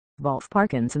Wolff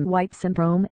Parkinson White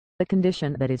syndrome, a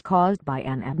condition that is caused by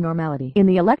an abnormality in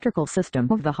the electrical system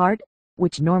of the heart,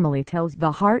 which normally tells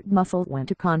the heart muscle when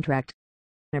to contract.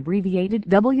 Abbreviated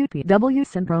WPW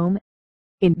syndrome.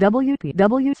 In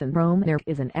WPW syndrome there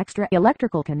is an extra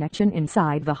electrical connection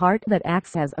inside the heart that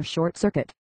acts as a short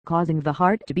circuit, causing the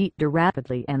heart to beat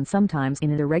rapidly and sometimes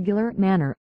in an irregular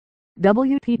manner.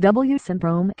 WPW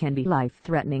syndrome can be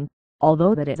life-threatening,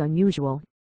 although that is unusual.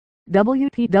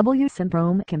 WPW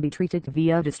syndrome can be treated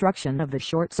via destruction of the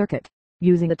short circuit,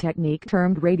 using a technique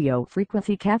termed radio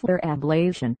frequency catheter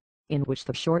ablation, in which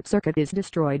the short circuit is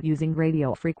destroyed using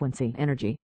radio frequency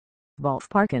energy. Wolff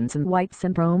Parkinson White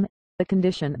syndrome, a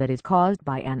condition that is caused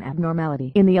by an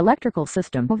abnormality in the electrical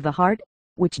system of the heart,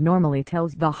 which normally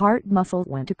tells the heart muscle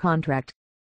when to contract.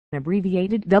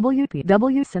 Abbreviated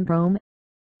WPW syndrome.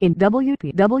 In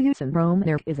WPW syndrome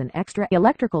there is an extra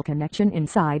electrical connection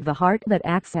inside the heart that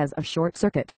acts as a short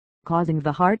circuit, causing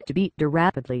the heart to beat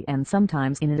rapidly and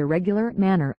sometimes in an irregular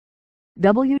manner.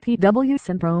 WPW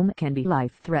syndrome can be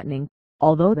life-threatening,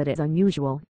 although that is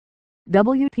unusual.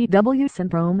 WPW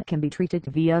syndrome can be treated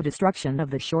via destruction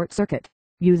of the short circuit,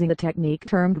 using a technique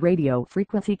termed radio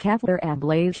frequency catheter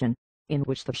ablation, in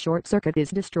which the short circuit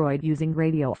is destroyed using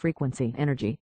radio frequency energy.